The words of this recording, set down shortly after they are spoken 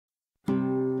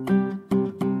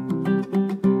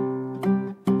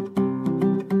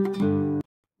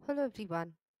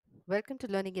everyone. Welcome to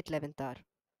Learning at 11th Hour.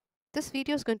 This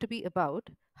video is going to be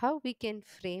about how we can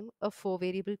frame a four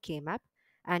variable K-map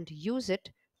and use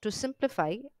it to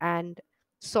simplify and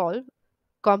solve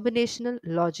combinational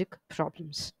logic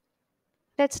problems.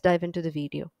 Let's dive into the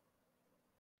video.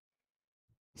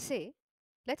 Say,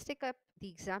 let's take up the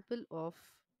example of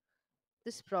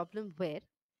this problem where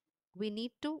we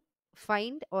need to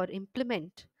find or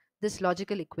implement this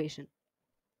logical equation.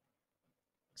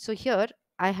 So here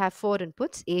I have four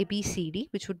inputs A, B, C, D,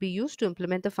 which would be used to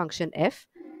implement the function f,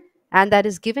 and that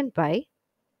is given by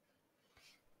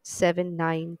 7,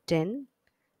 9, 10,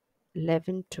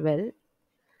 11, 12,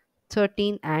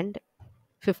 13, and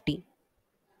 15.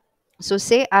 So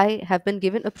say I have been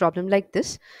given a problem like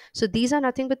this. So these are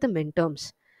nothing but the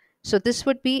minterms. So this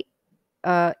would be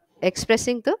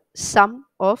expressing the sum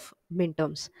of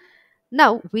minterms.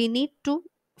 Now we need to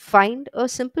find a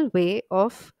simple way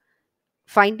of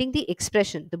finding the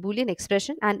expression, the Boolean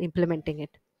expression, and implementing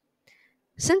it.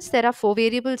 Since there are four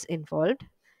variables involved,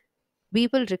 we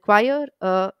will require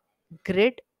a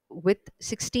grid with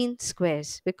 16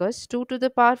 squares because 2 to the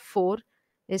power 4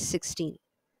 is 16,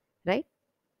 right?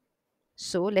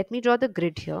 So let me draw the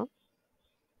grid here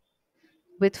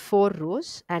with 4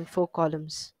 rows and 4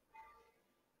 columns.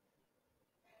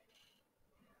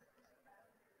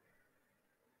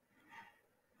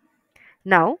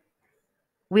 Now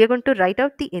we are going to write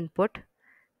out the input,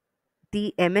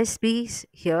 the MSBs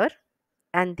here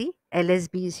and the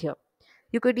LSBs here.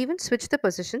 You could even switch the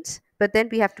positions, but then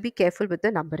we have to be careful with the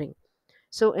numbering.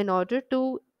 So in order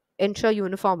to ensure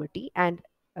uniformity and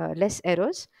less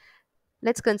errors,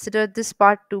 let's consider this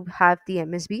part to have the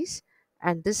MSBs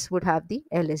and this would have the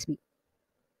LSB.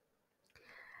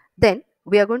 Then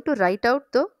we are going to write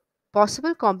out the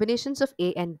possible combinations of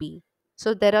A and B.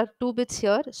 So there are two bits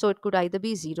here. So it could either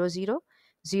be 0, 0,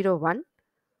 0, 1,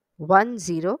 1,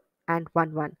 0 and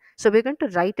 1, 1. So we're going to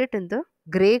write it in the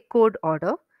gray code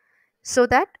order so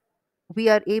that we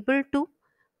are able to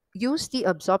use the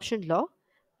absorption law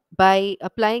by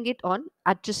applying it on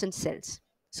adjacent cells.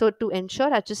 So to ensure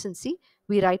adjacency,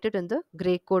 we write it in the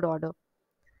gray code order.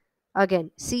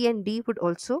 Again, C and D would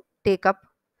also take up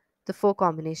the four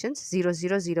combinations 0,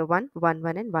 0, 0, 1, 1,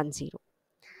 1 and 1, 0.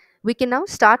 We can now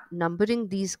start numbering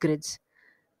these grids.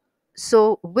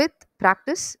 So with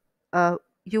practice,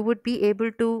 you would be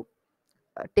able to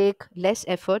take less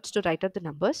efforts to write out the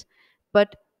numbers.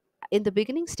 But in the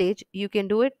beginning stage, you can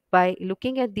do it by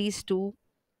looking at these two,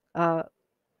 uh,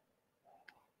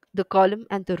 the column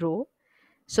and the row.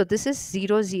 So this is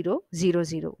 0, 0, 0,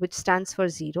 0, which stands for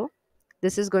 0.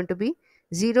 This is going to be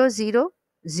 0, 0,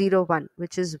 0, 1,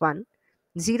 which is 1.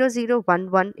 0, 0,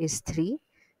 1, 1 is 3.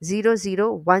 0,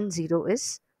 0, 1, 0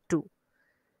 is 2.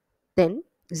 Then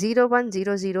 0, 1,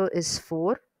 0, 0 is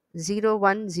 4. 0,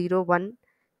 1, 0, 1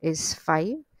 is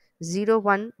 5. 0,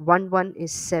 1, 1, 1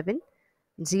 is 7.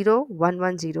 0, 1,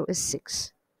 1, 0 is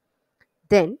 6.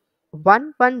 Then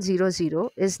 1, 1, 0, 0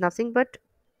 is nothing but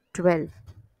 12.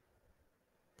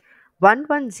 1,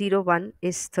 1, 0, 1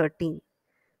 is 13.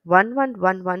 1, 1,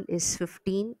 1, 1 is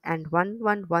 15 and 1,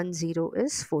 1, 1, 0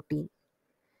 is 14.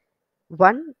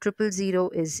 1, 0, 0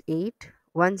 is 8.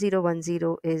 1, 0, 1,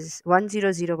 0 is 1,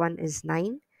 0, 0, 1 is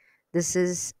 9. This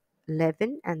is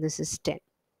 11 and this is 10.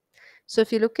 So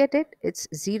if you look at it, it's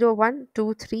 0, 1,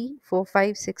 2, 3, 4,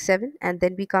 5, 6, 7 and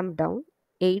then we come down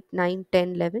 8, 9,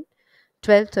 10, 11,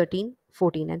 12, 13,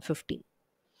 14 and 15.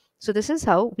 So this is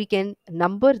how we can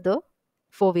number the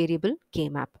four variable K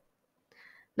map.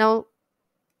 Now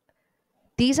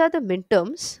these are the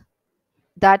minterms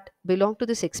that belong to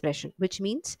this expression, which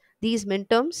means these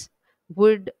minterms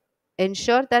would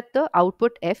ensure that the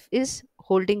output f is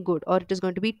holding good or it is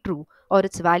going to be true or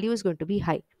its value is going to be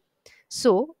high.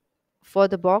 So for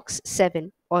the box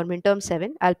 7 or minterm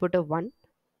 7, I'll put a 1.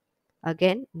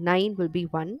 Again, 9 will be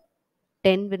 1,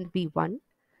 10 will be 1,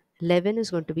 11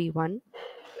 is going to be 1,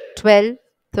 12,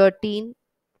 13,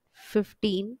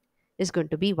 15 is going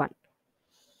to be 1.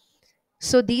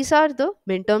 So these are the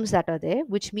minterms that are there,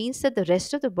 which means that the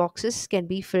rest of the boxes can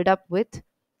be filled up with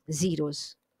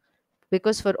zeros.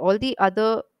 Because for all the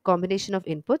other combination of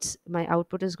inputs, my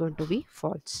output is going to be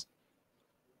false.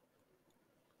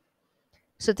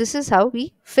 So this is how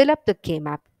we fill up the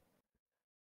K-map.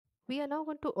 We are now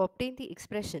going to obtain the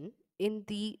expression in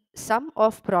the sum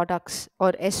of products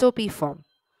or SOP form.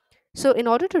 So in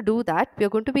order to do that, we are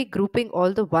going to be grouping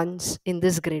all the ones in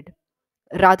this grid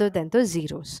rather than the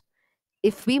zeros.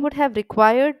 If we would have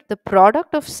required the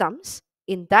product of sums,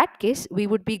 in that case, we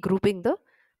would be grouping the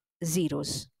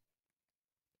zeros.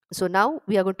 So now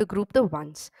we are going to group the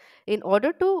ones. In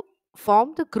order to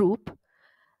form the group,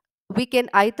 we can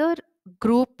either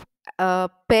group a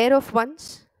pair of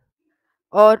ones,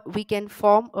 or we can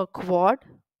form a quad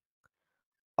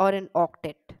or an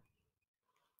octet.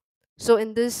 So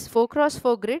in this 4 cross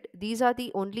 4 grid, these are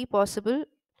the only possible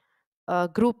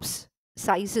groups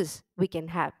sizes we can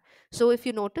have. So if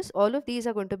you notice, all of these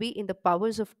are going to be in the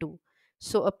powers of 2.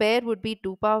 So a pair would be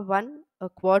 2 power 1, a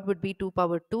quad would be 2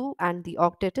 power 2, and the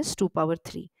octet is 2 power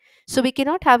 3. So we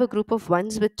cannot have a group of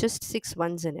ones with just 6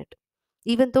 ones in it,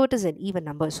 even though it is an even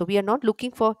number. So we are not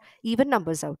looking for even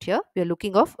numbers out here. We are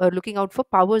looking out for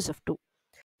powers of 2.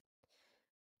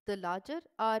 The larger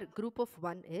our group of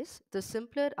 1 is, the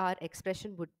simpler our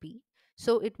expression would be.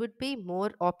 So it would be more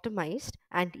optimized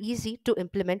and easy to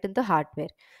implement in the hardware.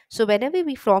 So whenever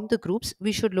we form the groups,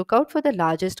 we should look out for the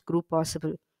largest group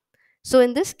possible. So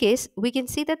in this case, we can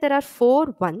see that there are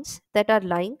 4 ones that are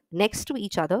lying next to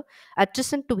each other,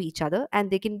 adjacent to each other,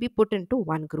 and they can be put into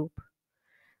one group.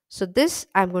 So this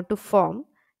I'm going to form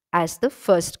as the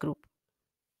first group.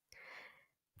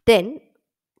 Then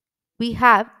we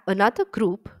have another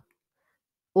group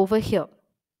over here.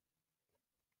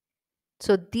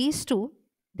 So these two,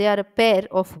 they are a pair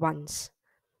of ones.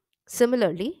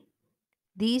 Similarly,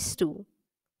 these two,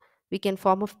 we can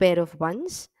form a pair of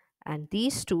ones, and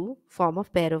these two form a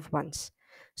pair of ones.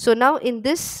 So now in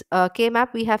this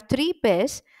K-map, we have 3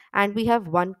 pairs and we have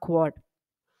 1 quad.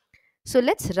 So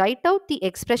let's write out the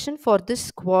expression for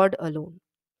this quad alone.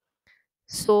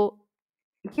 So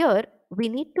here we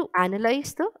need to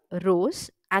analyze the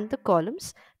rows and the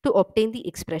columns to obtain the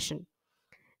expression.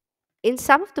 In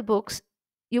some of the books,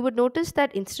 you would notice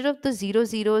that instead of the 0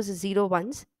 zeros, 0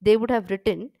 1s, they would have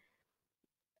written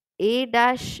A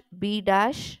dash B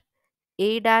dash,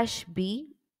 A dash B,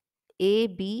 A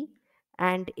B,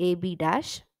 and A B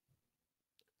dash,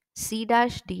 C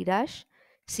dash D dash,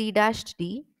 C dash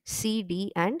D, C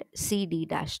D, and C D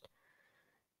dash.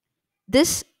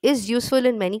 This is useful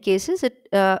in many cases. It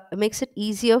makes it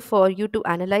easier for you to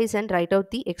analyze and write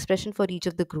out the expression for each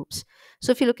of the groups.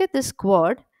 So if you look at this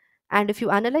quad, and if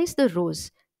you analyze the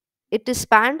rows, it is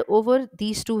spanned over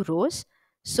these 2 rows.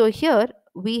 So here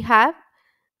we have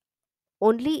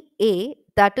only A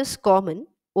that is common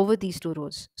over these 2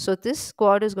 rows. So this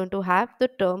quad is going to have the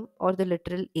term or the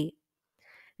literal A.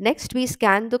 Next, we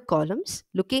scan the columns.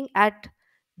 Looking at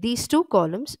these 2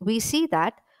 columns, we see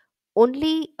that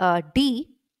only D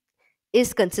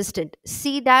is consistent,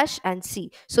 C dash and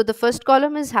C. So the first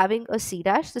column is having a C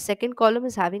dash, the second column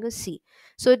is having a C.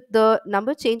 So the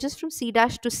number changes from C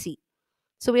dash to C.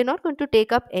 So we are not going to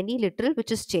take up any literal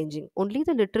which is changing, only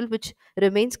the literal which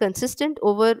remains consistent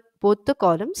over both the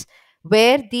columns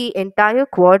where the entire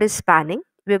quad is spanning.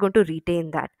 We are going to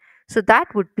retain that. So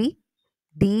that would be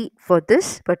D for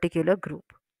this particular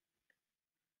group.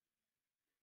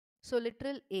 So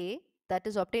literal A that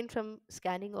is obtained from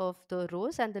scanning of the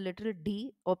rows and the literal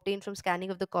D obtained from scanning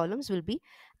of the columns will be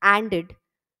ANDed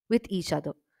with each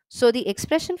other. So the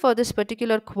expression for this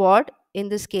particular quad in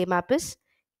this K map is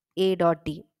A dot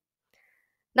D.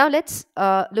 Now let's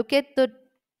look at the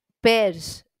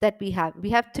pairs that we have. We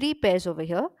have 3 pairs over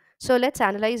here. So let's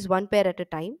analyze one pair at a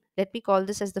time. Let me call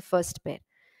this as the first pair.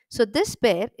 So this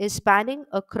pair is spanning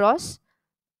across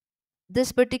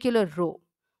this particular row.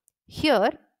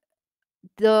 Here,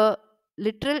 the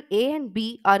literal A and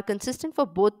B are consistent for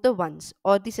both the ones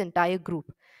or this entire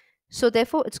group. So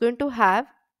therefore, it's going to have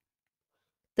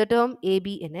the term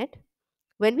AB in it.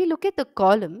 When we look at the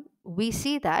column, we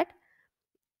see that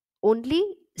only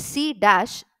C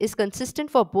dash is consistent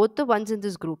for both the ones in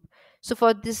this group. So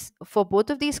for both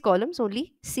of these columns,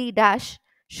 only C dash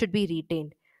should be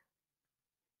retained.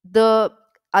 The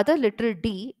other literal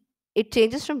D, it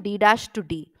changes from D dash to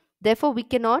D. Therefore, we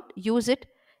cannot use it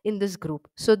in this group.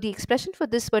 So the expression for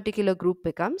this particular group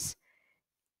becomes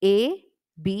A,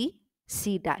 B,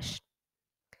 C dash.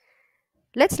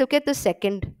 Let's look at the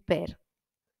second pair.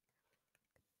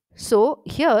 So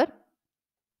here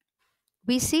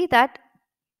we see that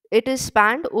it is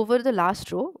spanned over the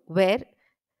last row where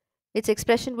its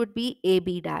expression would be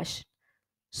AB dash.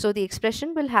 So the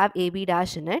expression will have AB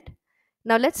dash in it.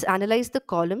 Now let's analyze the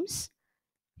columns.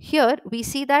 Here we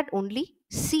see that only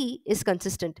C is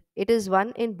consistent. It is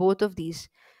 1 in both of these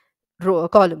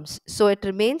columns. So it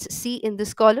remains C in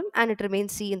this column and it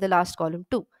remains C in the last column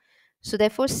too. So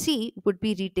therefore C would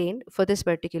be retained for this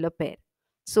particular pair.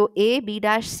 So A, B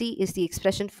dash, C is the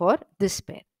expression for this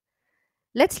pair.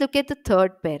 Let's look at the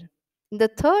third pair. In the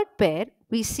third pair,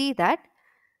 we see that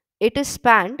it is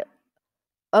spanned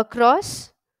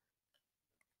across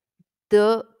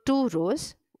the 2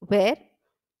 rows where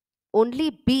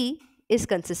only B is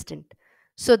consistent.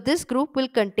 So this group will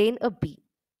contain a B.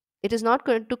 It is not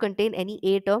going to contain any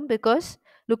A term because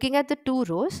looking at the 2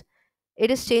 rows,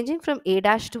 it is changing from A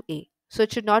dash to A. So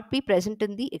it should not be present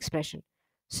in the expression.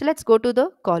 So let's go to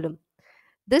the column.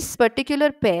 This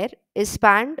particular pair is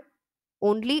spanned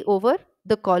only over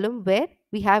the column where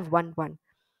we have 1, 1.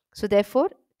 So therefore,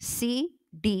 C,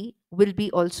 D will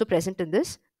be also present in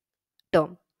this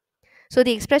term. So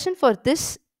the expression for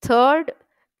this third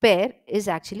pair is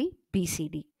actually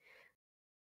BCD.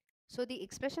 So the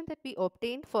expression that we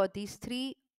obtained for these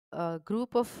three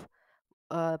group of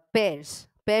pairs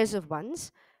of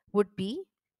ones would be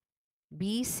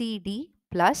BCD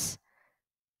plus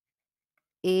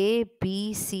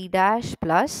ABC dash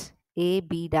plus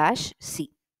AB dash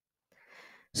C.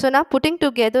 So now putting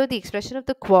together the expression of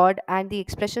the quad and the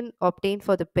expression obtained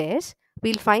for the pairs,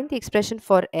 we'll find the expression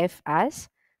for F as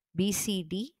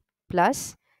BCD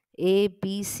plus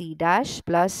ABC dash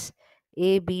plus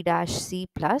AB dash C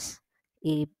plus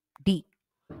AD.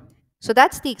 So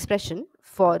that's the expression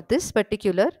for this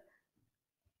particular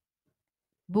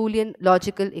Boolean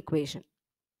logical equation.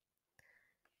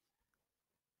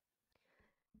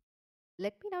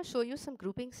 Let me now show you some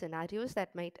grouping scenarios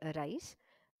that might arise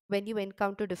when you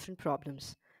encounter different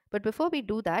problems. But before we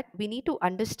do that, we need to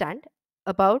understand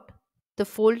about the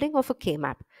folding of a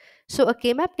K-map. So a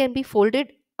K-map can be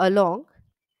folded along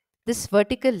this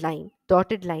vertical line,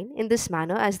 dotted line, in this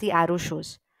manner as the arrow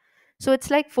shows. So it's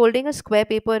like folding a square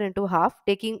paper into half,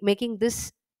 making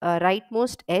this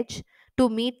rightmost edge to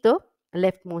meet the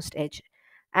leftmost edge.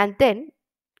 And then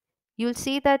you'll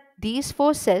see that these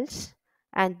four cells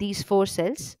and these four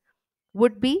cells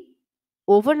would be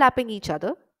overlapping each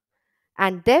other,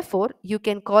 and therefore you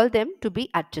can call them to be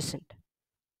adjacent.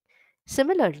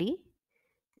 Similarly,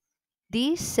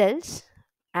 these cells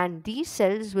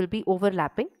will be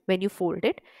overlapping when you fold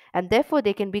it, and therefore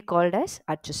they can be called as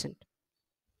adjacent.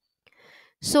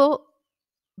 So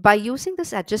by using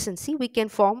this adjacency, we can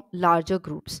form larger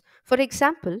groups. For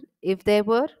example, if there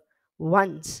were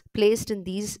ones placed in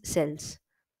these cells,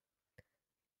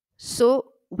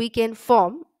 so we can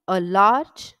form a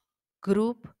large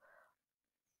group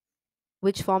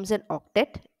which forms an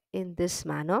octet in this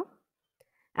manner,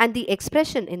 and the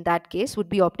expression in that case would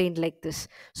be obtained like this.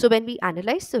 So when we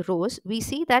analyze the rows, we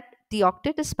see that the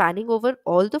octet is spanning over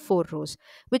all the four rows,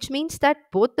 which means that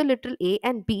both the literal A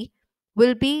and B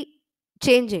will be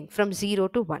changing from 0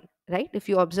 to 1, right? If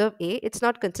you observe A, it's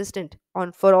not consistent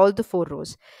on for all the four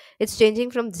rows. It's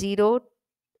changing from 0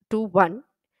 to 1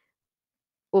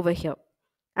 over here.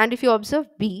 And if you observe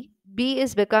B, B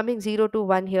is becoming 0 to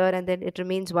 1 here, and then it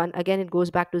remains 1. Again, it goes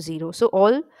back to 0. So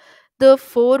all the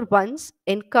four ones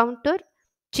encounter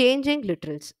changing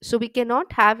literals. So we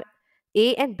cannot have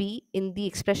A and B in the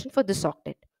expression for this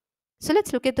octet. So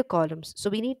let's look at the columns. So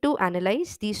we need to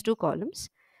analyze these two columns.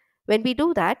 When we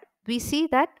do that, we see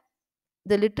that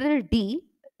the literal D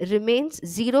remains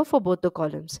 0 for both the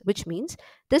columns, which means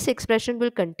this expression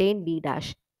will contain B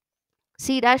dash.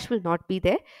 C dash will not be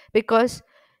there because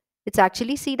it's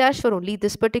actually C dash for only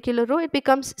this particular row. It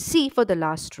becomes C for the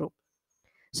last row.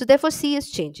 So therefore C is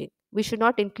changing. We should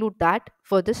not include that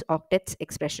for this octet's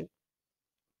expression.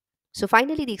 So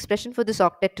finally the expression for this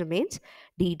octet remains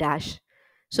D dash.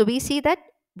 So we see that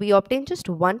we obtain just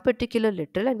one particular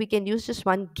literal and we can use just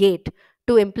one gate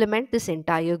to implement this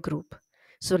entire group.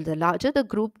 So the larger the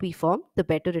group we form, the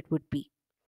better it would be.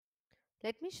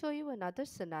 Let me show you another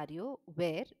scenario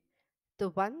where the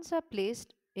ones are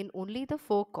placed in only the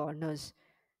four corners.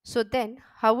 So then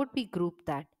how would we group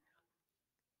that?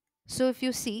 So if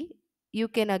you see, you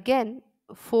can again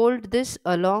fold this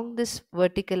along this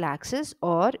vertical axis,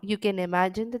 or you can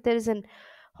imagine that there is an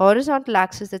horizontal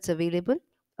axis that's available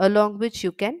along which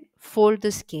you can fold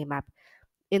this K-map.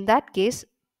 In that case,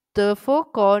 the four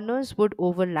corners would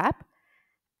overlap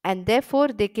and therefore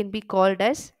they can be called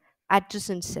as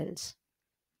adjacent cells.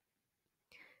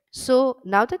 So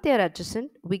now that they are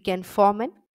adjacent, we can form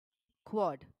an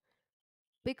quad.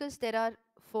 Because there are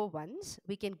four ones,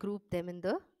 we can group them in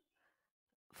the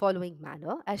following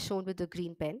manner as shown with the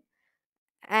green pen,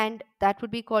 and that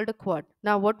would be called a quad.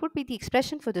 Now what would be the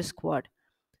expression for this quad?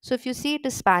 So if you see, it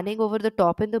is spanning over the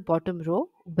top and the bottom row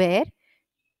where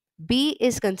B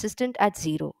is consistent at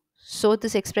 0. So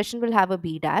this expression will have a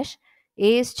B dash.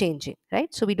 A is changing,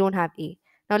 right? So we don't have A.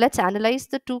 Now let's analyze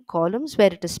the two columns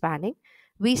where it is spanning.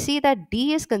 We see that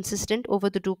D is consistent over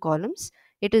the two columns.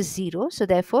 It is 0. So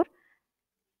therefore,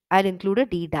 I'll include a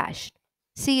D dash.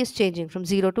 C is changing from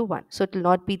 0 to 1. So it will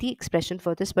not be the expression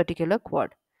for this particular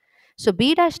quad. So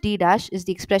B dash D dash is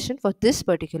the expression for this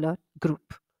particular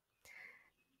group.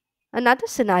 Another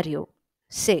scenario,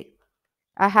 say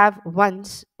I have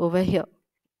ones over here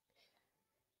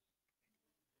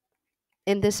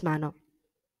in this manner.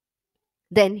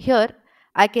 Then here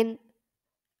I can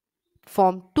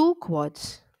form two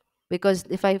quads, because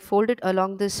if I fold it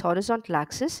along this horizontal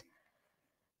axis,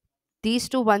 these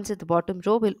two ones at the bottom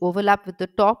row will overlap with the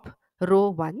top row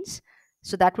ones.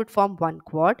 So that would form one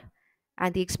quad.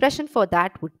 And the expression for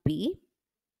that would be,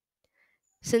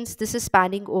 since this is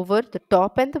spanning over the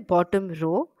top and the bottom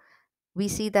row, we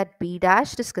see that B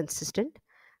dash is consistent.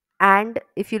 And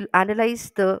if you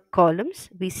analyze the columns,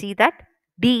 we see that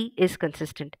D is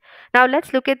consistent. Now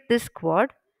let's look at this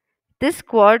quad. This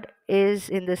quad is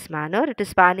in this manner. It is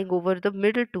spanning over the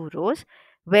middle two rows,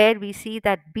 where we see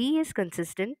that B is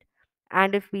consistent.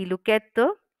 And if we look at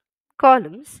the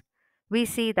columns, we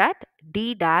see that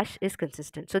D dash is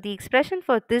consistent. So the expression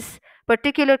for this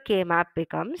particular K map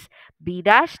becomes B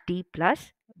dash D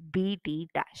plus B D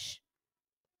dash.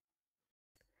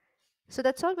 So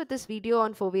that's all with this video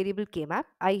on 4 variable K map.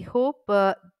 I hope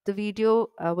the video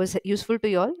was useful to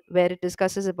you all, where it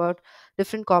discusses about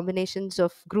different combinations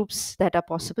of groups that are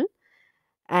possible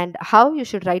and how you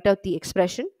should write out the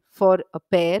expression for a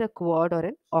pair, a quad, or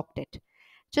an octet.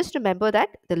 Just remember that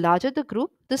the larger the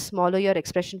group, the smaller your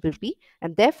expression will be,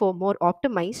 and therefore more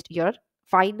optimized your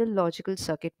final logical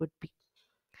circuit would be.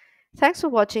 Thanks for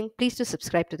watching. Please do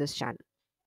subscribe to this channel.